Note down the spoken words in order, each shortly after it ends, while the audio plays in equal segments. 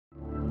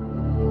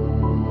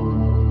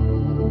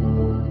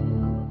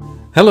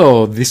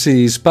Hello, this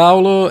is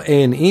Paolo,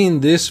 and in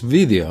this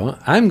video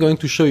I'm going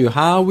to show you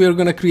how we're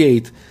going to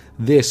create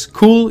this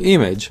cool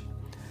image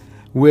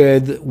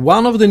with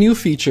one of the new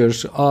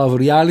features of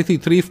Reality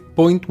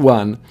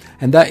 3.1,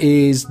 and that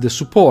is the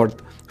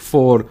support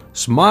for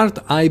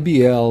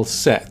SmartIBL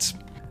sets.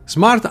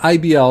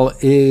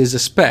 SmartIBL is a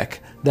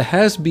spec that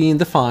has been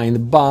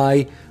defined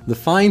by the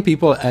fine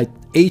people at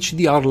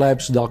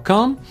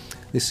hdrlabs.com.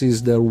 This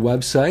is their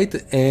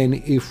website, and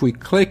if we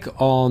click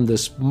on the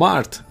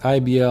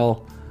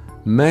SmartIBL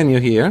menu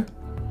here,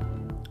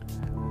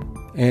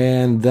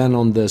 and then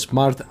on the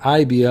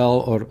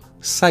SmartIBL or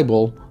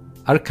SmartIBL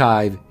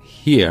archive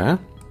here,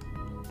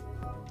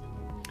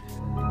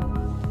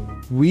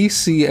 we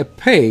see a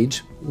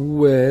page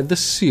with a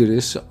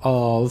series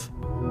of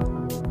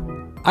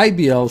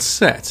IBL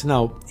sets.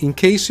 Now, in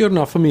case you're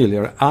not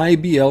familiar,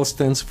 IBL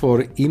stands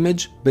for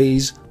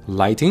Image-Based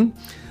Lighting,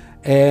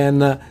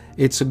 and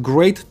it's a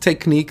great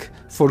technique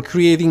for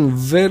creating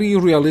very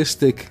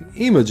realistic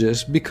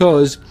images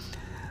because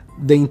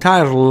the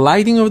entire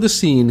lighting of the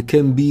scene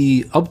can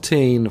be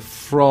obtained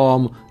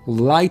from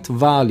light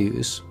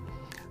values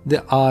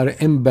that are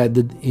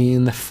embedded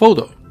in a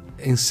photo.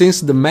 And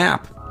since the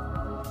map,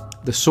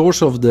 the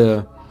source of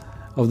the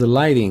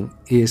lighting,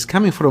 is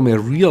coming from a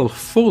real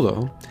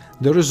photo,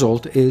 the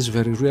result is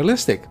very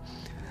realistic.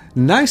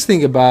 Nice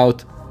thing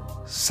about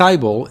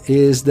SmartIBL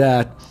is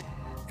that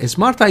a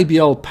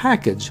SmartIBL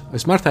package, a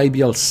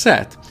SmartIBL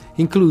set,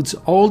 includes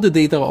all the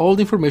data, all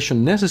the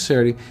information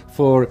necessary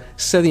for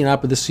setting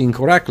up the scene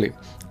correctly.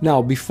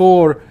 Now,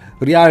 before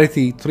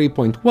Reality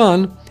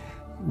 3.1,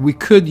 we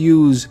could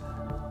use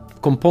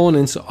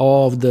components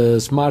of the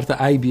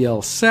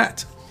SmartIBL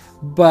set,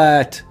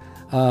 but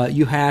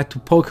you had to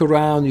poke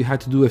around, you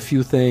had to do a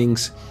few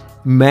things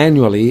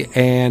manually,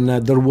 and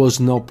there was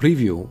no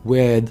preview.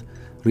 With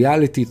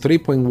Reality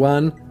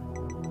 3.1,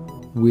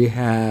 we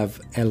have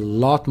a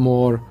lot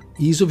more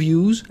ease of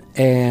use,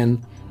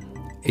 and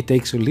it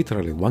takes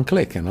literally one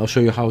click, and I'll show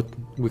you how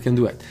we can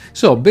do it.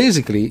 So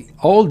basically,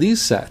 all these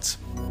sets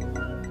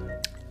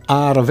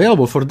are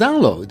available for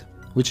download,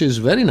 which is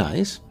very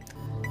nice.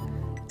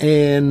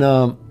 And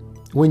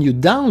when you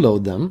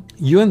download them,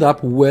 you end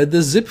up with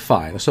a zip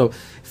file. So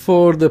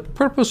for the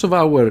purpose of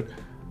our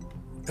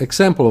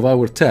example of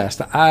our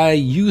test, I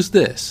use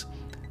this,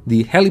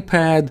 the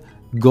helipad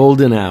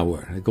golden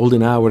hour. A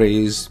golden hour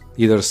is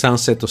either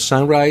sunset or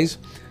sunrise,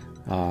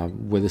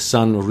 with the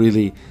sun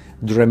really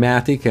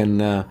dramatic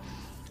and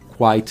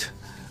quite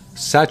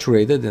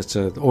saturated. It's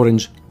an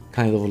orange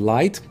kind of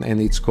light,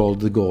 and it's called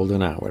the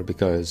golden hour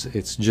because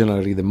it's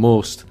generally the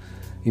most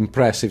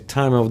impressive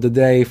time of the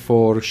day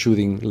for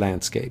shooting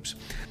landscapes.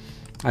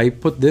 I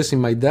put this in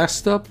my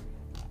desktop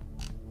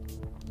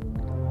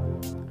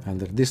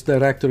under this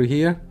directory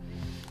here.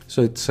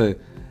 So it's a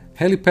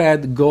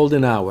helipad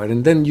golden hour,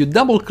 and then you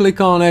double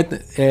click on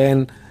it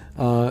and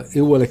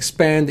it will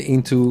expand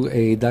into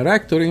a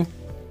directory.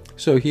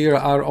 So here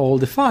are all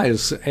the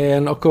files,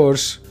 and of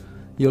course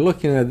you're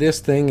looking at this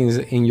thing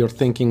and you're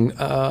thinking,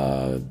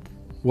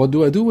 what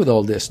do I do with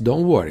all this?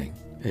 Don't worry,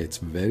 it's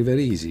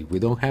very easy. We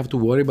don't have to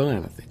worry about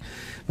anything.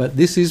 But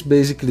this is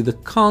basically the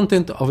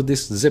content of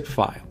this zip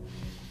file.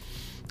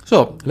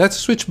 So let's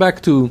switch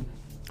back to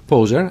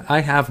Poser. I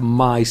have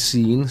my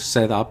scene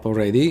set up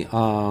already.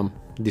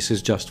 This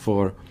is just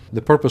for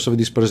the purpose of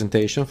this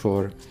presentation,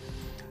 for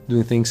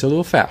doing things a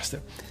little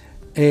faster.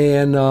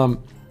 And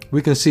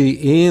we can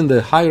see in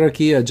the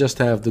hierarchy I just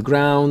have the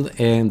ground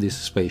and this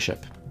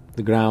spaceship.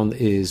 The ground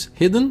is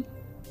hidden.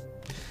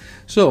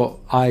 So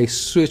I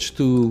switch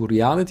to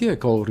reality, I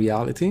call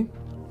reality.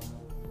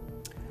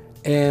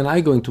 And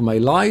I go into my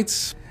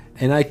lights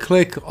and I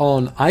click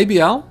on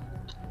IBL.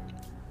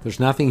 There's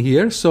nothing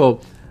here, so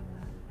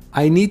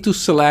I need to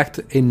select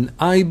an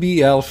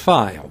IBL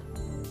file.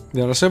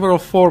 There are several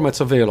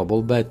formats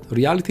available, but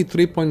Reality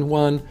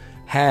 3.1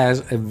 has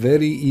a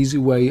very easy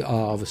way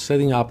of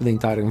setting up the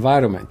entire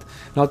environment.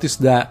 Notice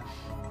that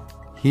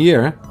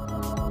here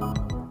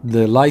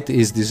the light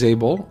is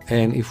disabled,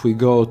 and if we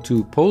go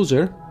to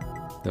Poser,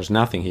 there's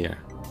nothing here.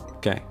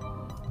 Okay,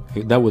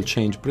 that will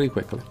change pretty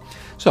quickly.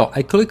 So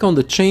I click on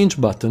the change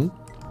button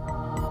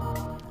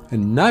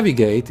and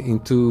navigate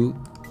into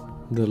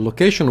the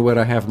location where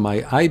I have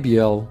my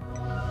IBL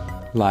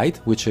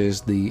light, which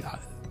is the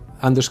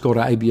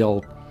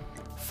 _IBL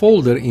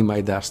folder in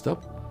my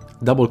desktop.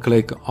 Double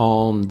click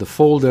on the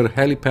folder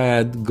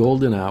helipad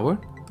golden hour,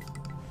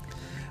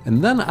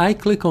 and then I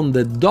click on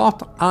the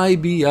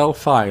 .ibl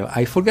file.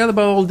 I forget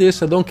about all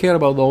this, I don't care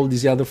about all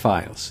these other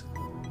files.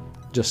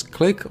 Just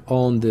click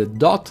on the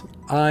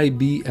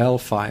 .ibl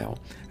file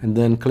and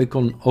then click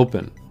on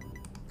open,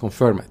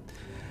 confirm it.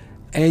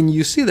 And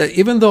you see that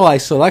even though I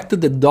selected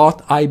the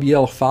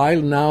 .ibl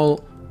file, now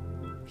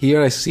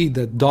here I see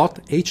the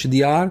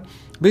 .hdr.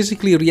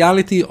 Basically,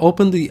 Reality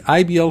opened the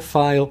IBL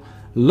file,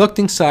 looked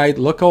inside,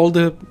 looked all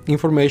the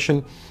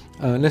information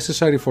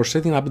necessary for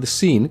setting up the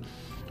scene,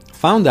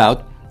 found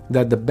out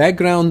that the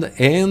background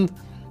and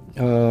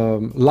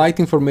light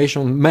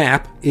information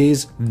map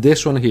is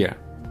this one here.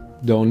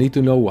 Don't need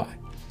to know why.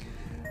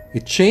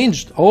 it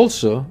changed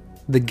also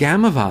the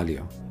gamma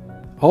value.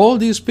 All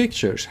these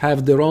pictures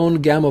have their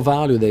own gamma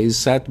value that is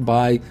set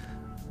by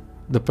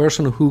the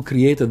person who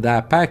created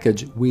that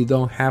package. We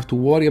don't have to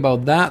worry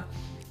about that.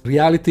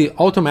 Reality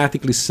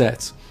automatically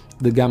sets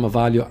the gamma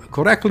value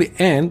correctly,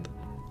 and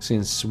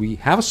since we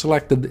have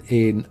selected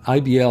an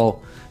IBL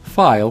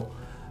file,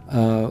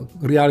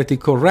 Reality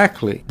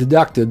correctly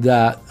deducted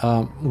that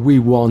we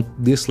want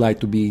this light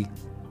to be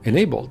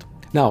enabled.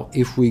 Now,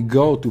 if we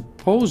go to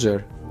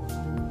Poser,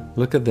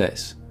 look at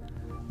this.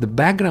 The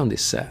background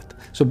is set.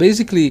 So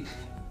basically,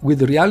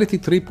 with Reality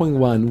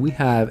 3.1, we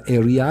have a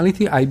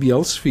Reality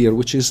IBL sphere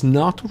which is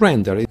not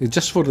rendered. It's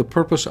just for the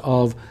purpose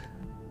of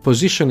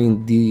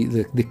positioning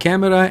the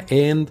camera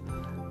and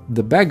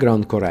the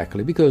background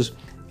correctly, because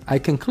I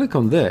can click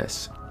on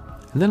this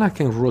and then I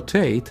can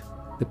rotate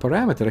the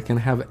parameter. I can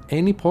have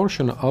any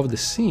portion of the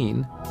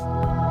scene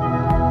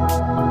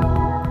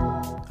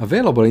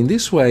available. In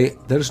this way,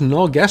 there's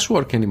no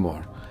guesswork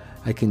anymore.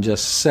 I can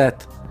just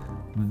set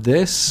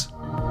this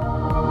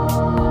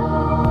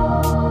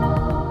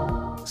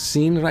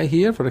scene right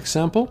here, for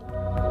example,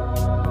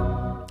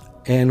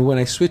 and when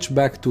I switch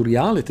back to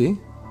Reality,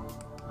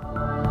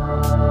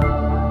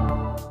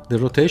 the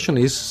rotation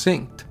is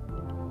synced.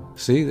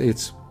 See,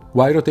 it's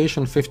Y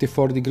rotation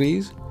 54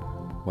 degrees,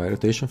 Y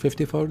rotation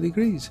 54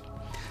 degrees.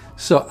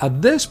 So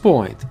at this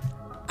point,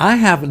 I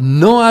have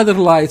no other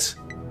lights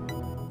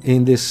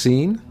in this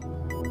scene,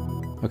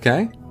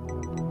 okay?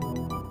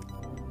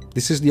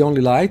 This is the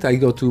only light. I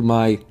go to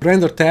my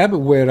render tab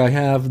where I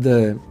have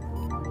the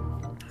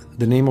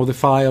name of the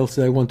files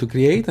that I want to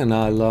create, and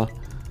I'll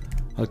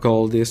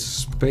call this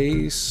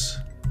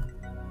spaceship,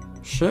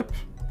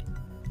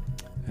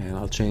 and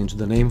I'll change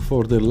the name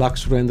for the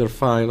Lux render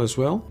file as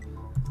well,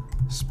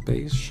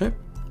 spaceship.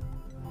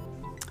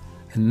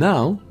 And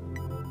now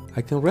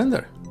I can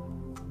render,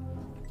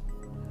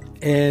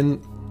 and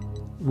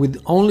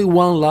with only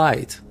one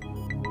light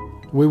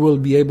we will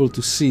be able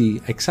to see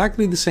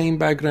exactly the same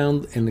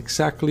background and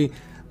exactly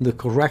the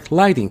correct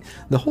lighting.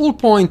 The whole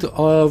point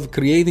of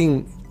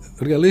creating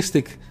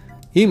realistic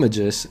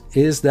images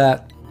is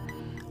that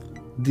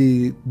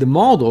the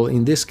model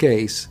in this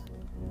case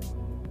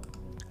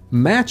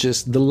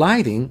matches the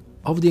lighting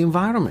of the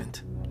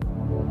environment.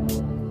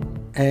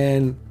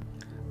 And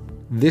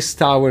this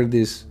tower,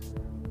 this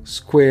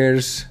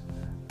squares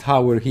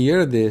tower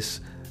here,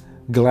 this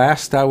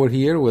glass tower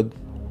here with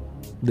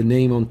the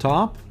name on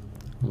top,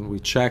 when we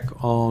check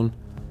on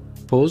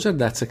Poser,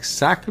 that's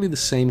exactly the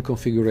same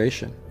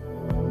configuration.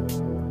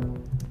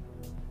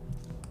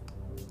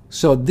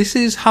 So this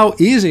is how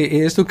easy it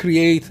is to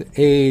create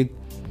a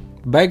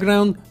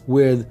background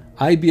with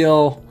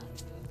IBL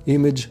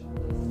image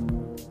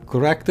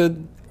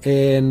corrected,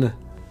 and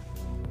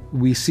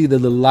we see that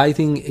the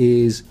lighting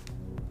is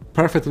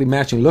perfectly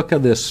matching. Look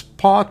at the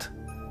spot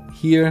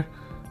here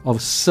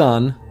of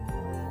sun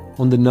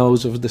on the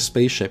nose of the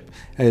spaceship.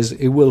 As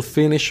it will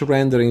finish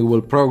rendering, it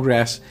will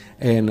progress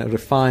and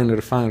refine,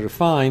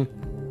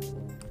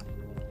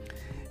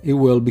 it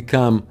will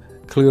become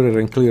clearer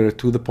and clearer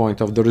to the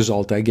point of the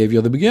result I gave you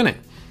at the beginning.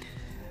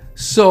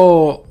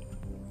 So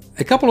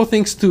a couple of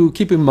things to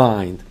keep in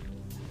mind.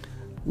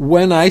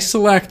 When I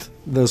select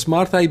the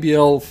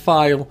SmartIBL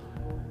file,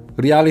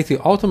 Reality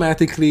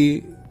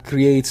automatically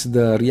creates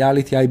the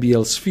Reality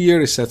IBL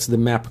sphere. It sets the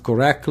map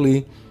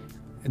correctly.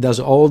 It does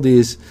all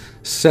this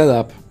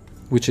setup,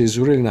 which is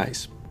really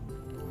nice.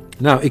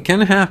 Now, it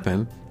can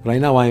happen,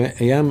 right now I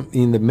am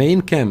in the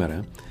main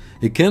camera,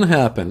 it can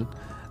happen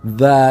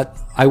that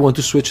I want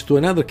to switch to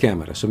another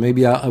camera. So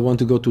maybe I want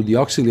to go to the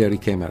auxiliary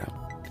camera.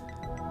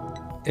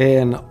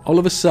 And all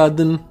of a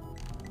sudden,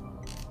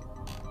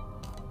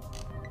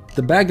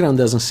 the background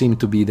doesn't seem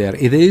to be there.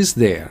 It is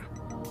there.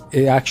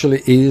 It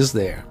actually is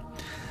there.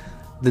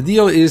 The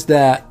deal is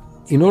that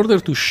in order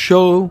to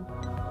show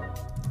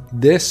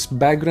this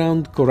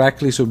background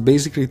correctly, so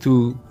basically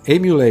to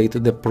emulate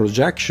the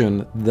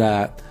projection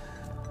that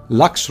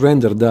Lux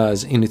Render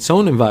does in its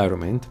own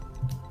environment,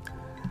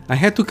 I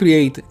had to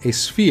create a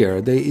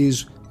sphere that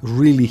is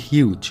really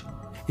huge.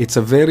 It's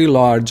a very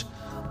large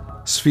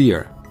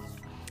sphere.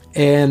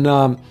 And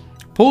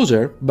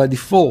Poser, by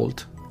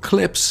default,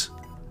 clips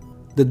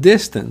the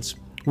distance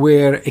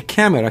where a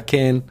camera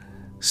can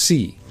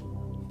see.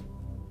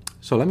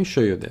 So let me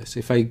show you this.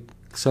 If I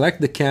select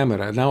the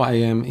camera, now I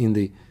am in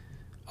the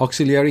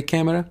auxiliary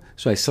camera.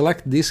 So I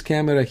select this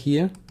camera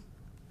here,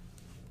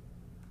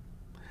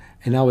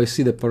 and now I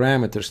see the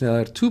parameters. Now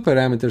there are two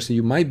parameters that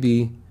you might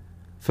be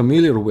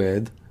familiar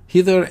with,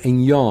 hither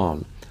and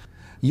yawn.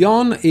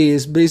 Yawn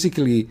is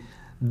basically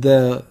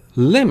the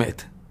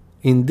limit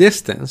in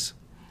distance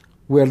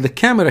where the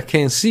camera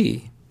can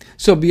see.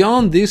 So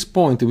beyond this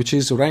point, which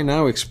is right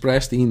now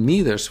expressed in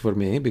meters for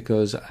me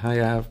because I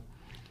have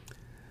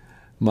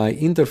my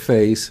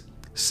interface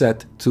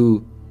set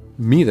to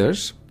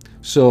meters,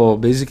 so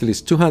basically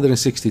it's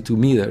 262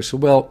 meters.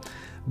 Well,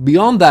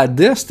 beyond that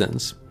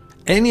distance,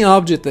 any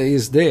object that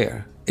is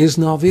there is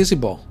not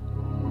visible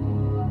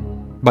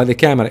by the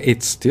camera.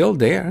 It's still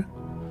there,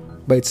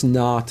 but it's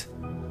not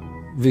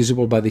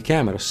visible by the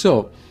camera.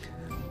 So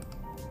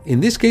In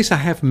this case, I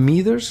have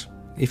meters.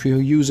 If you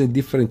use a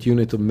different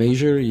unit of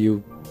measure,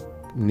 you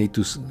need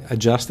to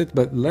adjust it.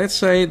 But let's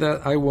say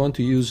that I want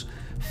to use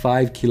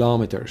 5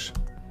 kilometers.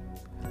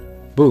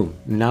 Boom,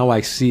 now I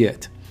see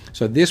it.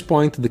 So at this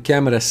point, the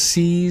camera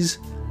sees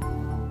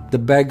the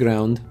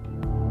background.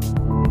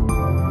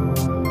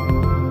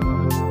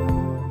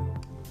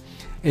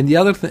 And the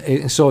other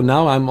thing, so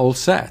now I'm all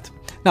set.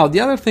 Now the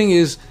other thing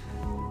is,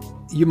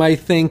 you might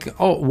think,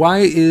 oh, why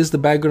is the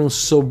background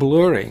so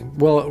blurry?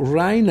 Well,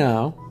 right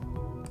now,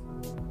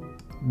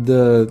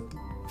 the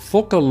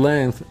focal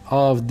length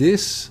of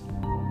this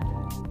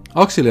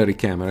auxiliary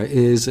camera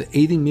is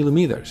 18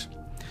 millimeters,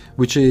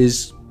 which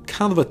is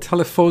kind of a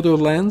telephoto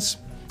lens.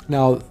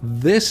 Now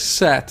this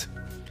set,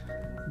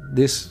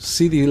 this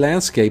city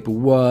landscape,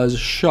 was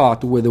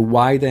shot with a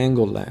wide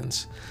angle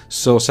lens,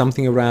 so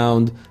something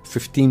around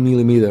 15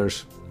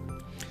 millimeters,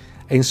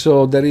 and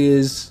so there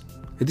is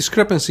a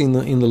discrepancy in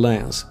the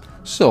lens.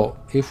 So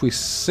if we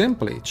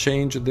simply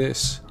change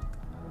this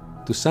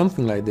to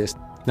something like this,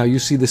 now you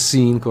see the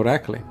scene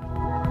correctly.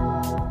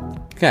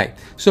 Okay,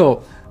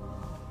 so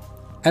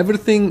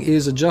everything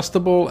is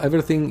adjustable,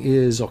 everything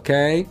is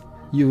okay.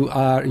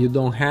 You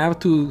don't have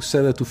to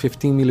set it to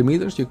 15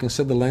 millimeters. You can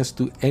set the lens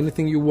to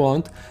anything you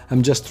want.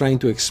 I'm just trying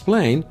to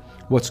explain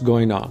what's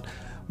going on.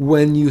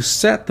 When you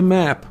set the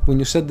map, when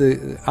you set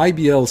the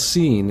IBL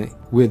scene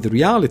with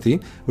reality,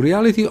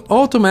 reality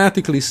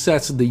automatically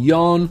sets the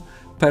yawn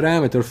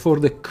parameter for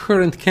the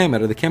current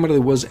camera, the camera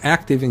that was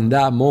active in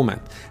that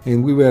moment.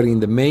 And we were in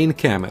the main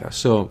camera.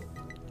 So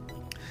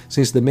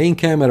since the main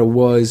camera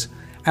was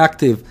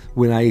active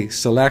when I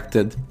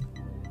selected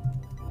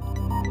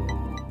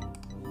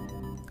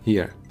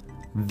here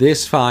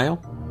this file,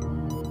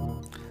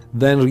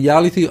 then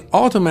reality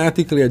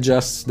automatically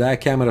adjusts that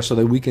camera so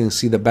that we can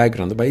see the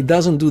background, but it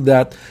doesn't do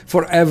that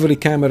for every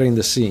camera in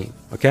the scene.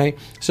 Okay,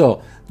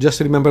 so just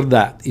remember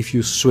that if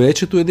you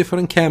switch to a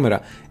different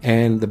camera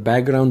and the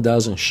background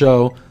doesn't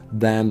show,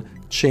 then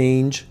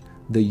change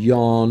the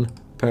yawn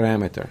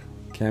parameter.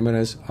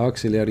 Cameras,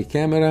 auxiliary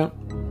camera,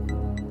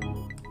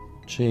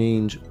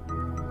 change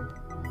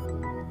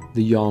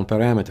the yawn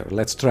parameter.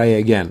 Let's try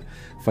again.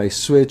 If I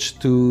switch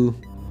to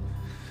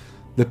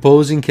the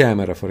posing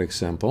camera, for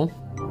example,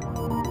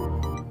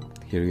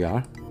 here we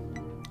are.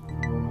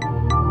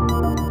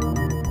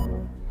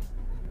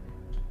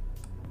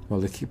 Well,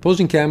 the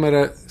posing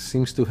camera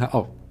seems to have,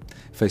 oh,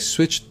 if I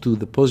switch to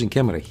the posing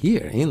camera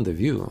here in the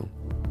view,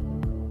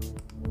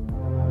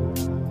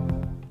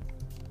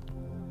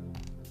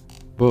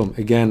 boom,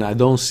 again, I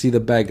don't see the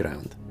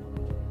background.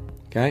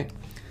 Okay,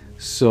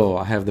 so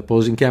I have the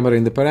posing camera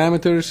in the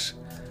parameters.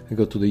 I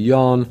go to the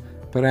yawn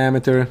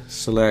parameter,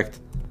 select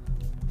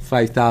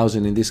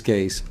 5000 in this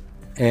case,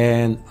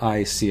 and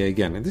I see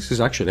again. And this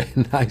is actually a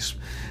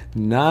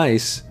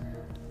nice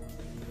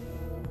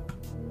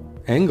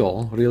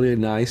angle, really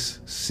nice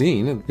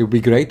scene. It would be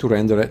great to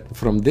render it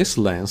from this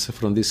lens,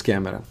 from this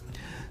camera.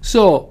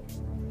 So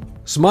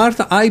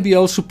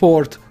SmartIBL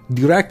support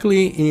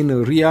directly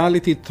in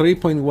Reality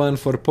 3.1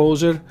 for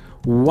Poser,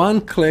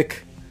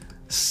 one-click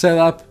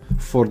setup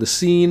for the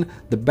scene,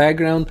 the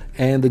background,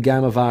 and the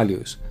gamma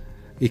values.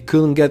 It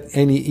couldn't get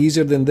any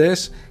easier than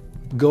this.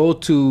 Go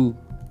to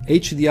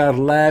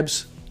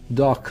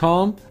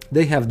hdrlabs.com.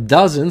 They have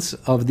dozens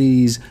of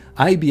these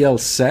IBL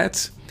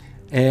sets,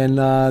 and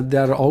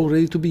they're all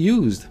ready to be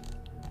used.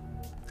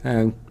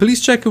 And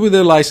please check with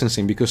the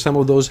licensing, because some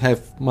of those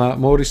have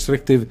more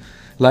restrictive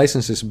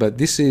licenses, but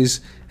this is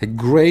a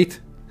great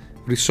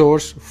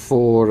resource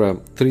for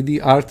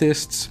 3D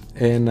artists,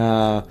 and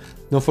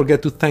don't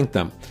forget to thank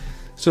them.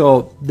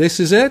 So this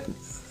is it.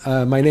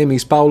 My name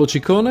is Paolo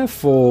Ciccone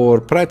for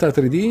Preta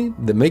 3D,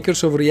 the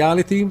makers of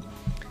reality,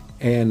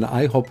 and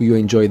I hope you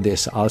enjoyed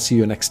this. I'll see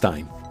you next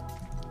time.